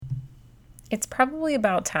It's probably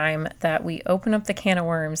about time that we open up the can of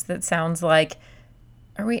worms that sounds like,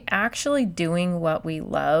 are we actually doing what we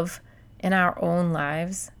love in our own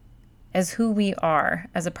lives as who we are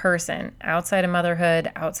as a person outside of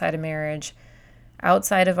motherhood, outside of marriage,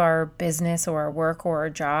 outside of our business or our work or our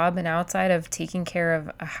job, and outside of taking care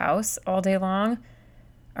of a house all day long?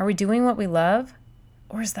 Are we doing what we love,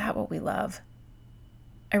 or is that what we love?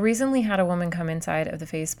 I recently had a woman come inside of the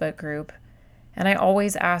Facebook group, and I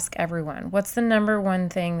always ask everyone, what's the number one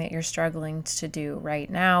thing that you're struggling to do right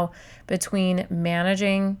now between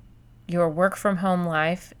managing your work from home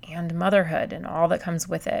life and motherhood and all that comes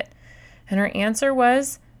with it? And her answer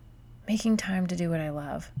was making time to do what I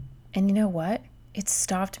love. And you know what? It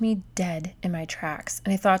stopped me dead in my tracks.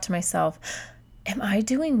 And I thought to myself, am I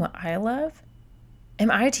doing what I love? Am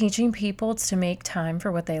I teaching people to make time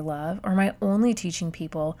for what they love? Or am I only teaching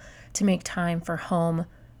people to make time for home,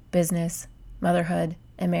 business, motherhood,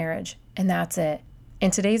 and marriage? And that's it.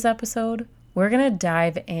 In today's episode, we're going to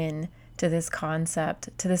dive in to this concept,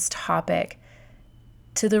 to this topic,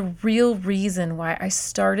 to the real reason why I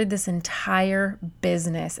started this entire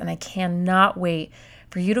business. And I cannot wait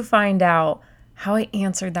for you to find out how I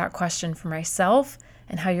answered that question for myself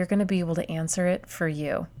and how you're going to be able to answer it for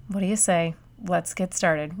you. What do you say? Let's get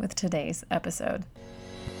started with today's episode.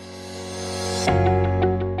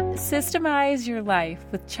 Systemize Your Life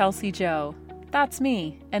with Chelsea Joe. That's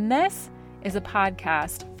me, and this is a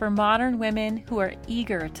podcast for modern women who are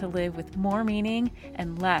eager to live with more meaning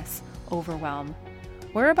and less overwhelm.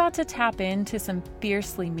 We're about to tap into some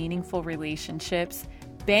fiercely meaningful relationships,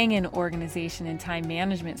 banging organization and time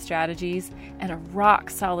management strategies, and a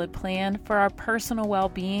rock-solid plan for our personal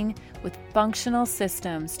well-being with functional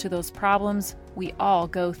systems to those problems we all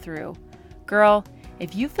go through. Girl,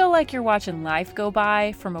 if you feel like you're watching life go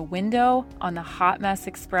by from a window on the Hot Mess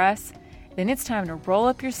Express, then it's time to roll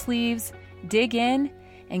up your sleeves, dig in,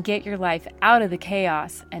 and get your life out of the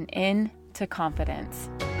chaos and into confidence.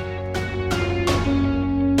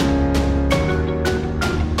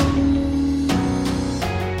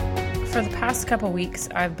 For the past couple weeks,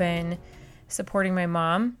 I've been supporting my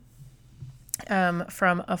mom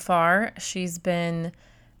from afar. She's been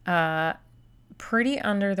pretty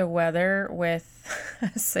under the weather with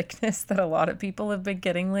a sickness that a lot of people have been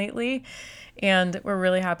getting lately. And we're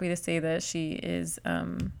really happy to say that she is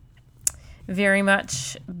very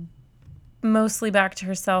much mostly back to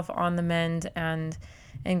herself, on the mend, and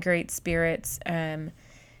in great spirits.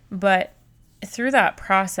 But through that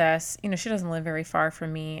process, she doesn't live very far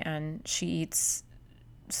from me, and she eats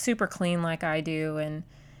super clean like I do. And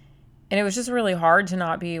it was just really hard to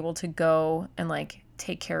not be able to go and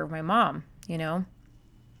take care of my mom,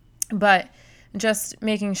 but just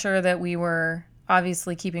making sure that we were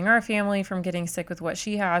obviously keeping our family from getting sick with what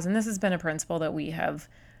she has. And this has been a principle that we have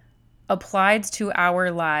applied to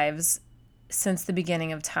our lives since the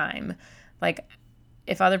beginning of time.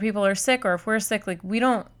 If other people are sick, or if we're sick, we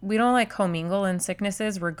don't commingle in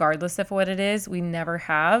sicknesses, regardless of what it is. We never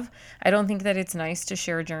have. I don't think that it's nice to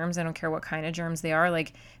share germs. I don't care what kind of germs they are.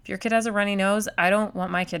 If your kid has a runny nose, I don't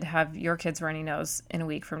want my kid to have your kid's runny nose in a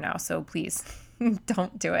week from now. So please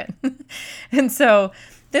don't do it. And so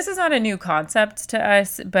this is not a new concept to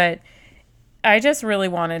us, but I just really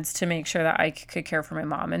wanted to make sure that I could care for my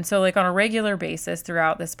mom. And so on a regular basis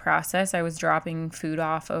throughout this process, I was dropping food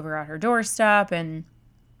off over at her doorstep, and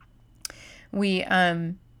we,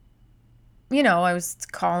 I was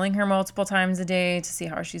calling her multiple times a day to see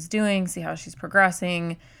how she's doing, see how she's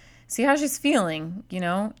progressing, see how she's feeling,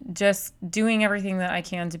 just doing everything that I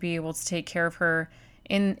can to be able to take care of her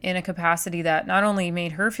in a capacity that not only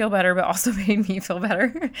made her feel better, but also made me feel better,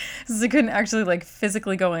 because I couldn't actually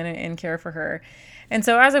physically go in and care for her. And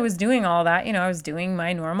so as I was doing all that, I was doing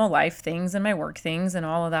my normal life things and my work things and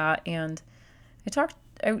all of that. And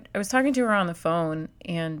I was talking to her on the phone,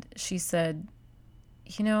 and she said,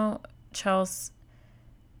 Chelsea,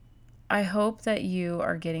 I hope that you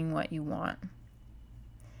are getting what you want.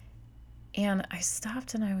 And I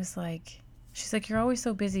stopped, and I was like, she's like, you're always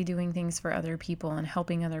so busy doing things for other people and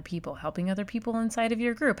helping other people inside of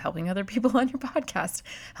your group, helping other people on your podcast,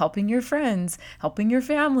 helping your friends, helping your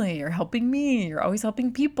family, or helping me. You're always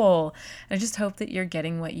helping people. And I just hope that you're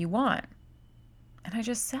getting what you want. And I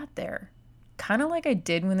just sat there, kind of like I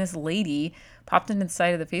did when this lady popped into the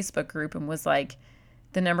side of the Facebook group and was like,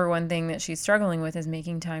 the number one thing that she's struggling with is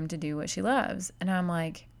making time to do what she loves. And I'm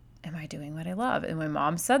like, am I doing what I love? And when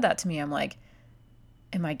mom said that to me, I'm like,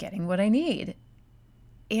 am I getting what I need?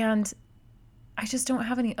 And I just don't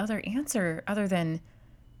have any other answer other than,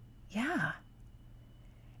 yeah.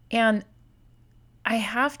 And I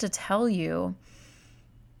have to tell you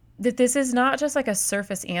that this is not just like a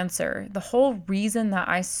surface answer. The whole reason that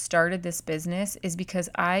I started this business is because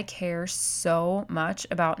I care so much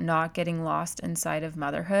about not getting lost inside of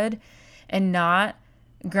motherhood and not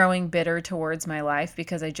growing bitter towards my life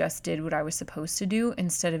because I just did what I was supposed to do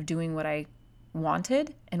instead of doing what I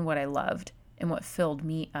wanted and what I loved and what filled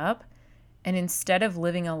me up. And instead of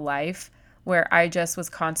living a life where I just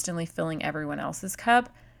was constantly filling everyone else's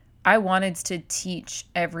cup, I wanted to teach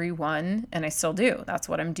everyone, and I still do. That's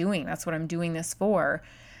what I'm doing. That's what I'm doing this for.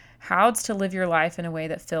 How to live your life in a way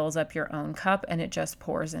that fills up your own cup and it just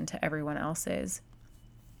pours into everyone else's.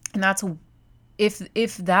 And that's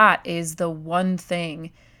if that is the one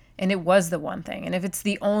thing, and it was the one thing, and if it's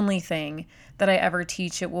the only thing that I ever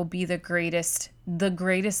teach, it will be the greatest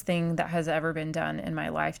thing that has ever been done in my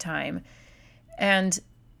lifetime. And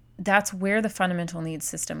that's where the fundamental needs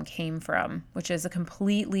system came from, which is a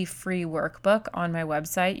completely free workbook on my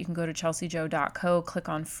website. You can go to chelseajo.co, click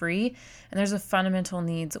on free, and there's a fundamental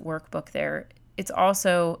needs workbook there. It's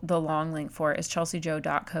also, the long link for it is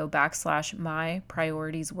chelseajo.co/my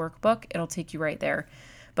priorities workbook. It'll take you right there.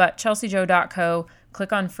 But chelseajo.co,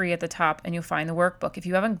 click on free at the top and you'll find the workbook. If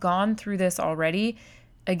you haven't gone through this already,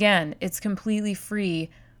 again, it's completely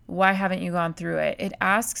free. Why haven't you gone through it? It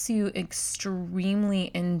asks you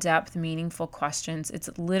extremely in-depth, meaningful questions. It's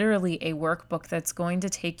literally a workbook that's going to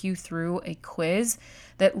take you through a quiz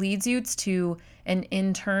that leads you to an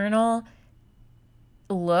internal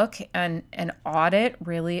look and an audit,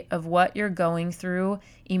 really, of what you're going through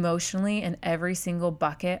emotionally in every single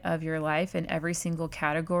bucket of your life, in every single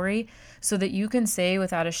category, so that you can say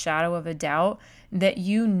without a shadow of a doubt that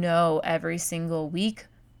you know every single week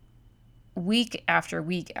after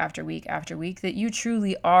week after week after week, that you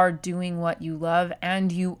truly are doing what you love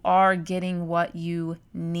and you are getting what you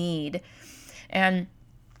need. And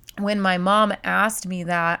when my mom asked me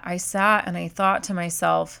that, I sat and I thought to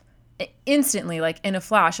myself instantly, like in a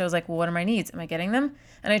flash, I was like, well, what are my needs? Am I getting them?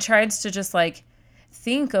 And I tried to just like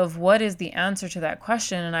think of what is the answer to that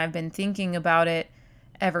question. And I've been thinking about it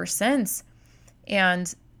ever since.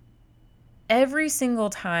 And every single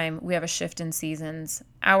time we have a shift in seasons,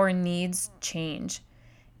 our needs change.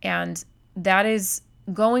 And that is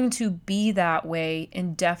going to be that way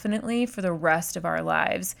indefinitely for the rest of our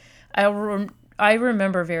lives. I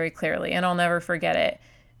remember very clearly, and I'll never forget it,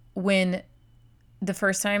 when the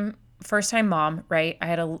first time mom, right? I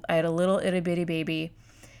had a little itty bitty baby,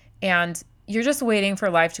 and you're just waiting for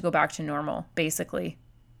life to go back to normal, basically.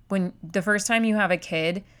 When the first time you have a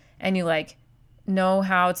kid and you like know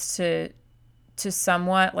how to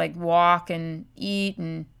somewhat like walk and eat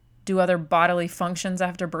and do other bodily functions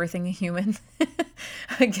after birthing a human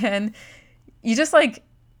again, you just like,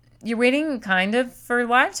 you're waiting kind of for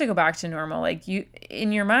life to go back to normal. Like, you,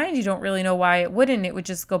 in your mind, you don't really know why it wouldn't. It would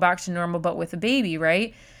just go back to normal, but with a baby,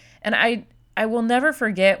 right? And I will never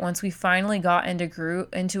forget, once we finally got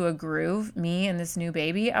into a groove, me and this new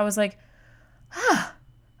baby, I was like,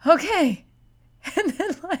 okay. And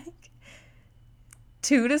then like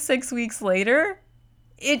 2 to 6 weeks later,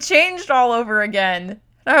 it changed all over again.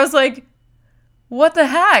 And I was like, what the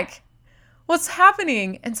heck? What's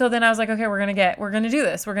happening? And so then I was like, okay, we're going to do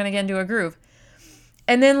this. We're going to get into a groove.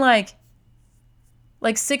 And then like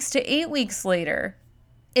 6 to 8 weeks later,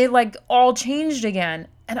 it like all changed again.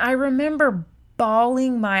 And I remember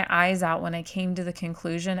bawling my eyes out when I came to the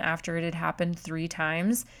conclusion, after it had happened 3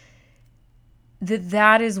 times,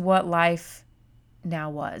 that is what life now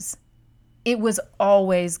was. It was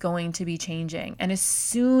always going to be changing. And as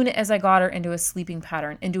soon as I got her into a sleeping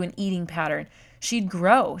pattern, into an eating pattern, she'd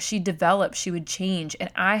grow, she'd develop, she would change. And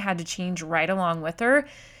I had to change right along with her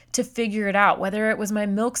to figure it out, whether it was my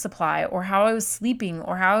milk supply or how I was sleeping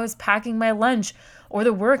or how I was packing my lunch or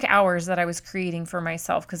the work hours that I was creating for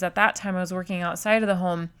myself. Because at that time I was working outside of the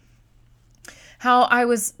home, how I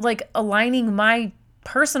was like aligning my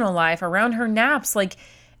personal life around her naps. Like,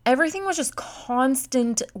 everything was just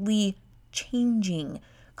constantly changing.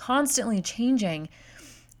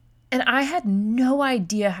 And I had no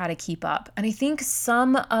idea how to keep up. And I think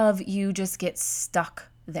some of you just get stuck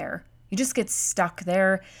there. You just get stuck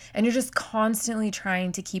there and you're just constantly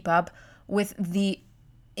trying to keep up with the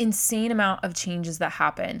insane amount of changes that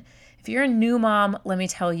happen. If you're a new mom, let me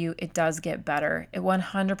tell you, it does get better. It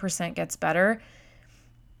 100% gets better,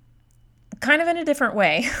 kind of in a different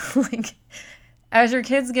way. Like, as your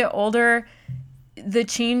kids get older, the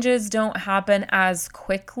changes don't happen as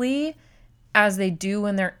quickly as they do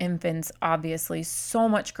when they're infants. Obviously, so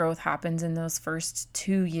much growth happens in those first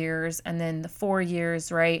 2 years and then the 4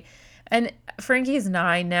 years, right? And Frankie's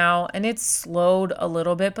 9 now, and it's slowed a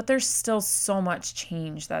little bit, but there's still so much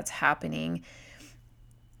change that's happening.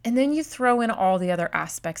 And then you throw in all the other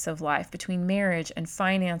aspects of life between marriage and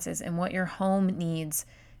finances and what your home needs,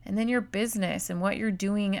 and then your business and what you're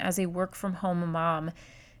doing as a work from home mom.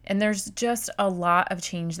 And there's just a lot of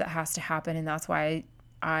change that has to happen. And that's why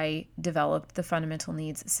I developed the fundamental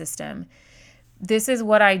needs system. This is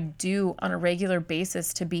what I do on a regular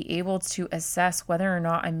basis to be able to assess whether or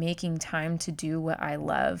not I'm making time to do what I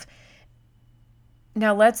love.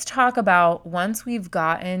 Now let's talk about, once we've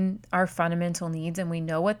gotten our fundamental needs and we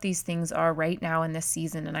know what these things are right now in this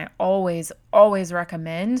season, and I always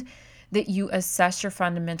recommend that you assess your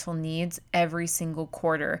fundamental needs every single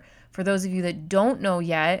quarter. For those of you that don't know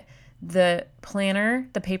yet, the planner,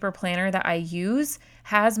 the paper planner that I use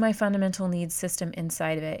has my fundamental needs system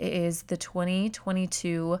inside of it. It is the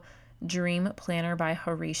 2022 Dream Planner by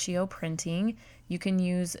Horatio Printing. You can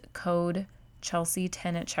use code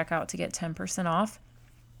Chelsea10 at checkout to get 10% off.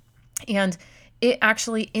 And it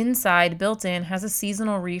actually inside, built in, has a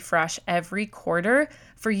seasonal refresh every quarter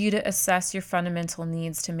for you to assess your fundamental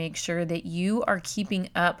needs to make sure that you are keeping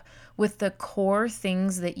up with the core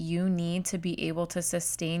things that you need to be able to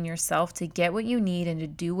sustain yourself, to get what you need and to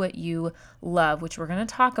do what you love, which we're going to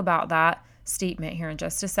talk about that statement here in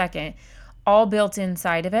just a second. All built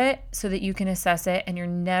inside of it so that you can assess it, and you're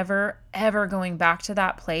never, ever going back to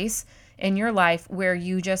that place in your life where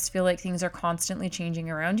you just feel like things are constantly changing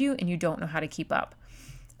around you and you don't know how to keep up.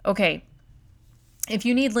 Okay, if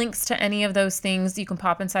you need links to any of those things, you can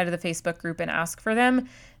pop inside of the Facebook group and ask for them.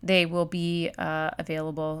 They will be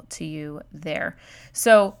available to you there.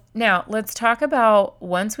 So now let's talk about,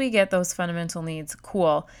 once we get those fundamental needs,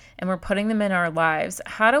 cool, and we're putting them in our lives,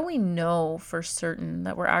 how do we know for certain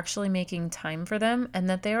that we're actually making time for them and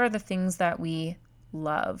that they are the things that we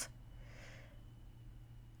love?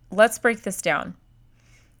 Let's break this down.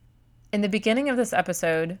 In the beginning of this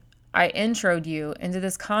episode, I introed you into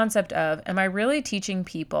this concept of, am I really teaching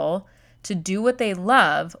people to do what they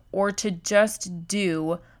love or to just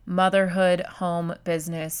do motherhood, home,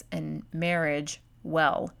 business, and marriage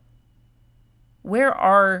well? Where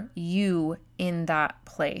are you in that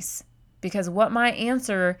place? Because what my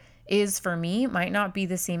answer is for me might not be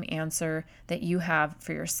the same answer that you have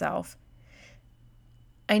for yourself.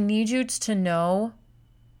 I need you to know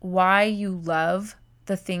why you love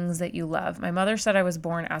the things that you love. My mother said I was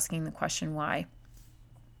born asking the question why.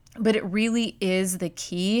 But it really is the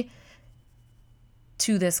key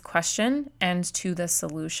to this question and to the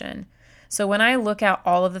solution. So when I look at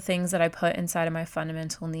all of the things that I put inside of my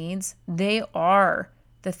fundamental needs, they are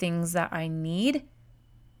the things that I need.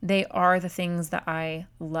 They are the things that I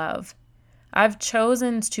love. I've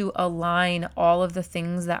chosen to align all of the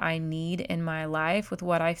things that I need in my life with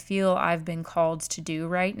what I feel I've been called to do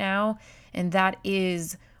right now, and that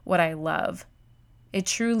is what I love. It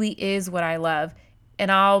truly is what I love.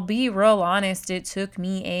 And I'll be real honest, it took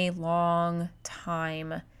me a long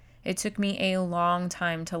time. It took me a long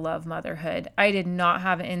time to love motherhood. I did not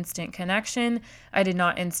have an instant connection. I did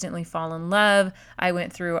not instantly fall in love. I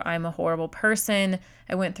went through, I'm a horrible person.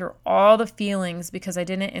 I went through all the feelings because I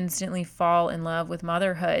didn't instantly fall in love with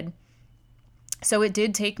motherhood. So it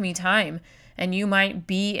did take me time. And you might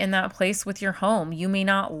be in that place with your home. You may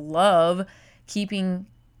not love keeping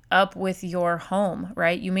up with your home,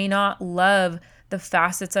 right? You may not love the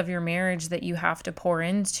facets of your marriage that you have to pour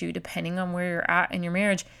into, depending on where you're at in your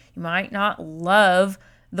marriage. You might not love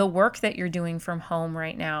the work that you're doing from home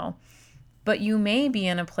right now, but you may be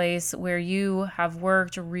in a place where you have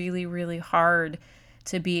worked really, really hard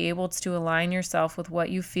to be able to align yourself with what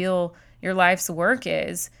you feel your life's work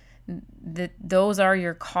is. That those are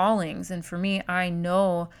your callings. And for me, I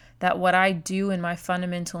know that what I do in my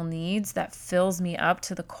fundamental needs that fills me up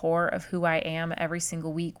to the core of who I am every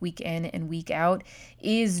single week, week in and week out,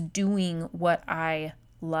 is doing what I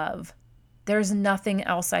love. There's nothing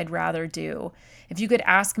else I'd rather do. If you could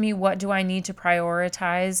ask me, what do I need to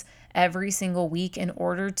prioritize every single week in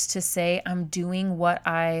order to say I'm doing what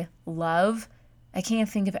I love, I can't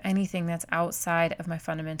think of anything that's outside of my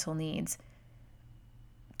fundamental needs.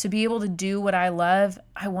 To be able to do what I love,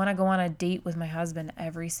 I want to go on a date with my husband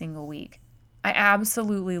every single week. I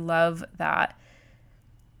absolutely love that.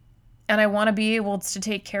 And I want to be able to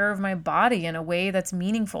take care of my body in a way that's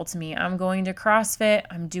meaningful to me. I'm going to CrossFit.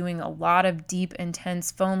 I'm doing a lot of deep,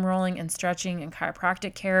 intense foam rolling and stretching and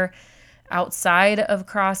chiropractic care outside of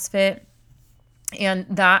CrossFit. And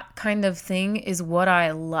that kind of thing is what I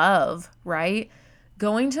love, right?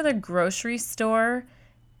 Going to the grocery store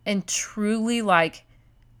and truly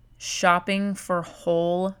shopping for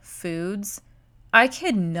whole foods. I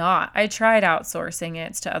kid not. I tried outsourcing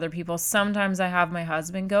it to other people. Sometimes I have my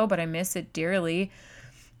husband go, but I miss it dearly.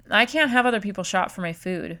 I can't have other people shop for my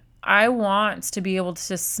food. I want to be able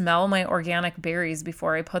to smell my organic berries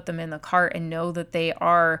before I put them in the cart and know that they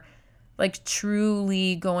are like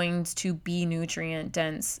truly going to be nutrient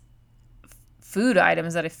dense food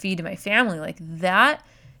items that I feed to my family. Like that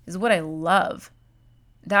is what I love.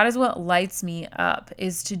 That is what lights me up,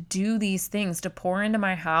 is to do these things, to pour into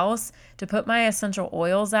my house, to put my essential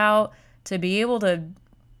oils out, to be able to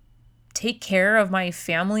take care of my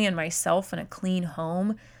family and myself in a clean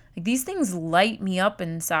home. Like these things light me up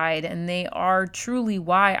inside, and they are truly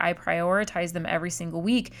why I prioritize them every single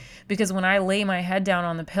week. Because when I lay my head down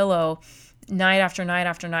on the pillow night after night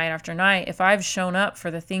after night after night, if I've shown up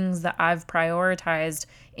for the things that I've prioritized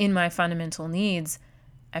in my fundamental needs,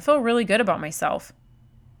 I feel really good about myself.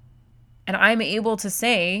 And I'm able to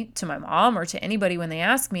say to my mom or to anybody when they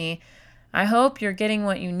ask me, I hope you're getting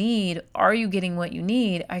what you need. Are you getting what you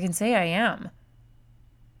need? I can say I am.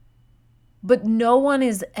 But no one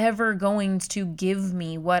is ever going to give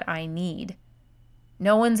me what I need.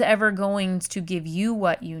 No one's ever going to give you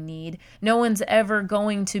what you need. No one's ever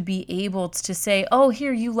going to be able to say, oh,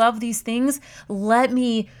 here, you love these things. Let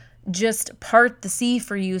me just part the sea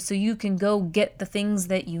for you so you can go get the things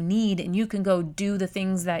that you need and you can go do the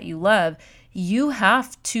things that you love. You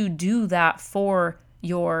have to do that for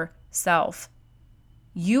yourself.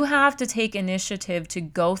 You have to take initiative to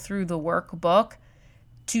go through the workbook,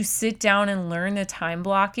 to sit down and learn the time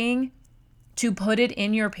blocking, to put it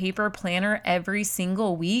in your paper planner every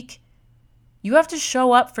single week. You have to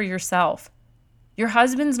show up for yourself. Your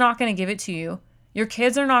husband's not going to give it to you. Your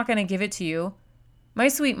kids are not going to give it to you. My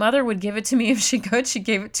sweet mother would give it to me if she could. She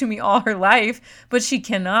gave it to me all her life, but she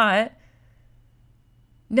cannot.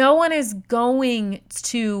 No one is going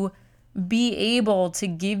to be able to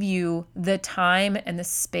give you the time and the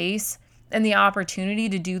space and the opportunity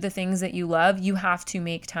to do the things that you love. You have to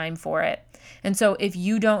make time for it. And so if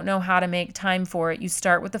you don't know how to make time for it, you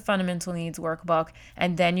start with the fundamental needs workbook,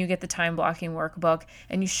 and then you get the time blocking workbook,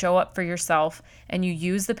 and you show up for yourself, and you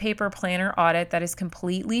use the paper planner audit that is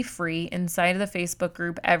completely free inside of the Facebook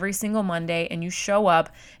group every single Monday, and you show up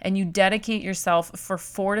and you dedicate yourself for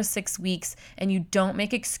 4 to 6 weeks, and you don't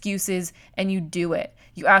make excuses, and you do it.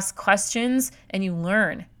 You ask questions and you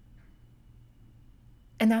learn.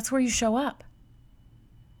 And that's where you show up.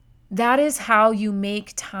 That is how you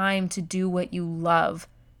make time to do what you love.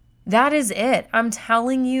 That is it. I'm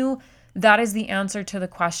telling you, that is the answer to the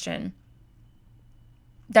question.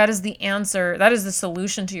 That is the answer. That is the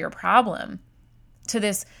solution to your problem, to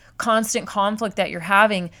this constant conflict that you're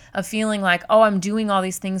having of feeling like, oh, I'm doing all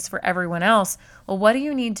these things for everyone else. Well, what do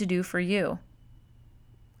you need to do for you?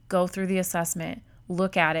 Go through the assessment.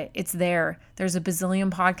 Look at it. It's there. There's a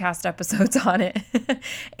bazillion podcast episodes on it.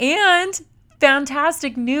 And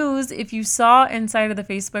fantastic news, if you saw inside of the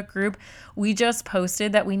Facebook group, we just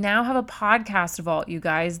posted that we now have a podcast vault, you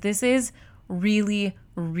guys. This is really,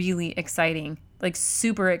 really exciting, like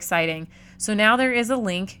super exciting. So now there is a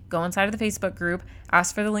link. Go inside of the Facebook group,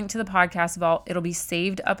 ask for the link to the podcast vault. It'll be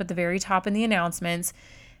saved up at the very top in the announcements.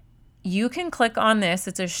 You can click on this.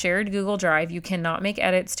 It's a shared Google Drive. You cannot make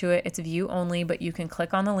edits to it. It's view only, but you can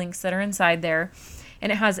click on the links that are inside there.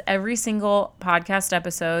 And it has every single podcast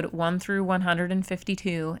episode, 1 through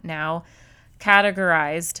 152 now,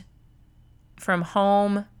 categorized from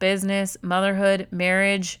home, business, motherhood,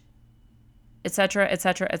 marriage, etc.,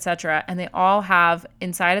 etc., etc. And they all have,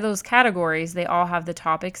 inside of those categories, they all have the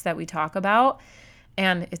topics that we talk about.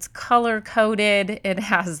 And it's color-coded, it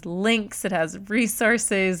has links, it has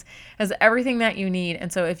resources, it has everything that you need.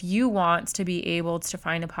 And so if you want to be able to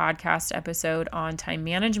find a podcast episode on time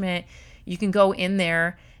management, you can go in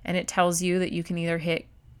there and it tells you that you can either hit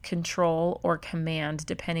Control or Command,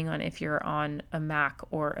 depending on if you're on a Mac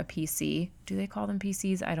or a PC. Do they call them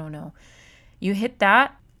PCs? I don't know. You hit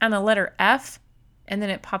that and the letter F, and then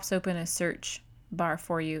it pops open a search bar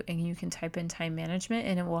for you, and you can type in time management,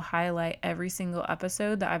 and it will highlight every single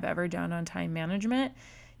episode that I've ever done on time management.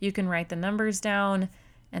 You can write the numbers down,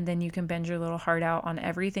 and then you can bend your little heart out on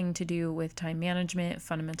everything to do with time management,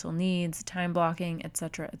 fundamental needs, time blocking,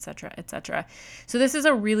 etc., etc., etc. So this is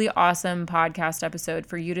a really awesome podcast episode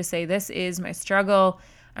for you to say, this is my struggle.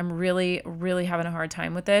 I'm really, really having a hard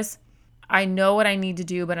time with this. I know what I need to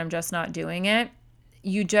do, but I'm just not doing it.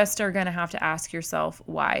 You just are going to have to ask yourself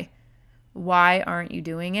why. Why aren't you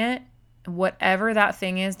doing it? Whatever that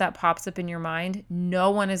thing is that pops up in your mind, no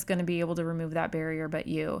one is going to be able to remove that barrier but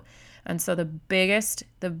you. And so the biggest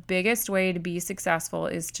way to be successful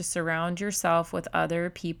is to surround yourself with other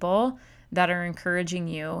people that are encouraging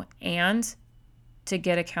you and to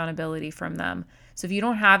get accountability from them. So if you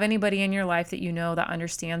don't have anybody in your life that you know that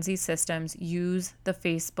understands these systems, use the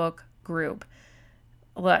Facebook group.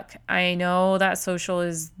 look, I know that social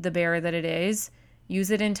is the bear that it is.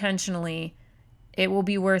 Use it intentionally. It will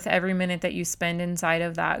be worth every minute that you spend inside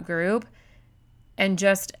of that group. And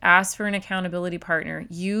just ask for an accountability partner.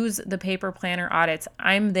 Use the paper planner audits.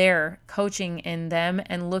 I'm there coaching in them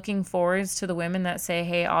and looking forwards to the women that say,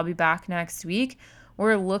 hey, I'll be back next week.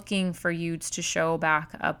 We're looking for you to show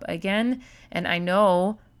back up again. And I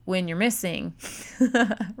know when you're missing,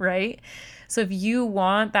 right? So if you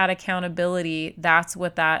want that accountability, that's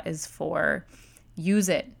what that is for. Use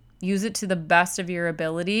it. Use it to the best of your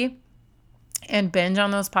ability. And binge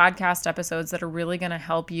on those podcast episodes that are really going to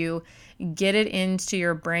help you get it into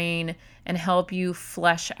your brain and help you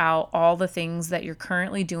flesh out all the things that you're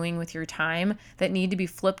currently doing with your time that need to be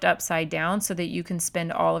flipped upside down so that you can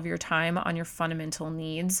spend all of your time on your fundamental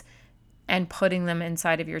needs and putting them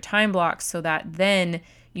inside of your time blocks so that then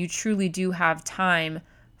you truly do have time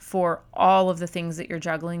for all of the things that you're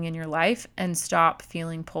juggling in your life and stop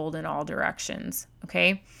feeling pulled in all directions.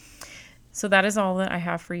 Okay? So that is all that I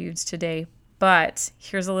have for you today. But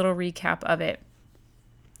here's a little recap of it.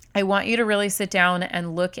 I want you to really sit down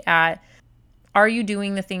and look at, are you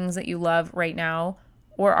doing the things that you love right now,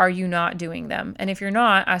 or are you not doing them? And if you're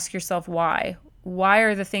not, ask yourself why. Why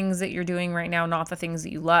are the things that you're doing right now not the things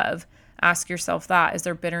that you love? Ask yourself that. Is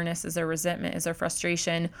there bitterness? Is there resentment? Is there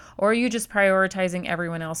frustration? Or are you just prioritizing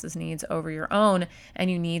everyone else's needs over your own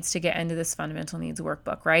and you needs to get into this fundamental needs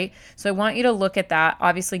workbook, right? So I want you to look at that.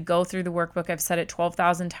 Obviously, go through the workbook. I've said it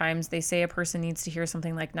 12,000 times. They say a person needs to hear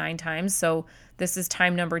something like 9 times. So this is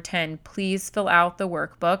time number 10. Please fill out the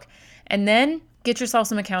workbook and then get yourself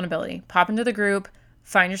some accountability. Pop into the group,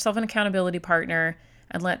 find yourself an accountability partner,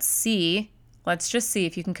 and let's just see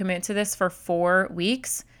if you can commit to this for 4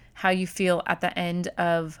 weeks, how you feel at the end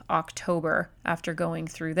of October after going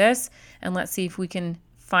through this. And let's see if we can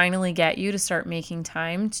finally get you to start making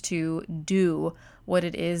time to do what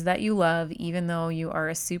it is that you love, even though you are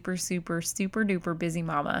a super, super, super duper busy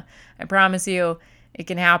mama. I promise you, it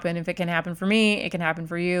can happen. If it can happen for me, it can happen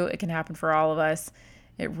for you. It can happen for all of us.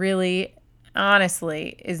 It really,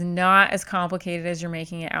 honestly, is not as complicated as you're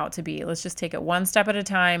making it out to be. Let's just take it one step at a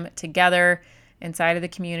time together inside of the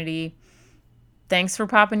community. Thanks for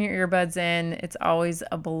popping your earbuds in. It's always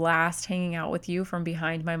a blast hanging out with you from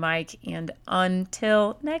behind my mic. And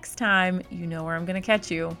until next time, you know where I'm going to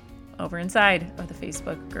catch you, over inside of the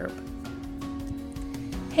Facebook group.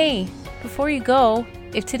 Hey, before you go,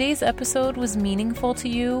 if today's episode was meaningful to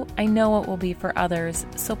you, I know it will be for others.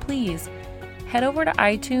 So please head over to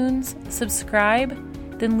iTunes,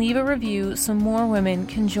 subscribe, then leave a review so more women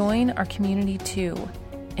can join our community too.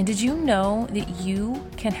 And did you know that you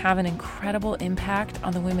can have an incredible impact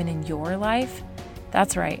on the women in your life?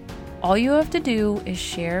 That's right. All you have to do is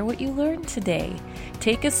share what you learned today.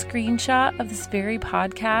 Take a screenshot of this very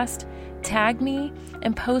podcast, tag me,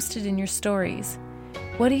 and post it in your stories.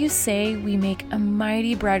 What do you say we make a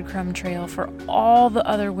mighty breadcrumb trail for all the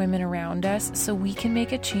other women around us so we can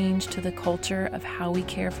make a change to the culture of how we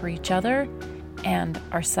care for each other and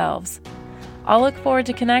ourselves? I'll look forward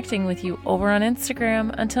to connecting with you over on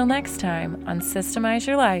Instagram. Until next time on Systemize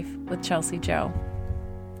Your Life with Chelsea Joe.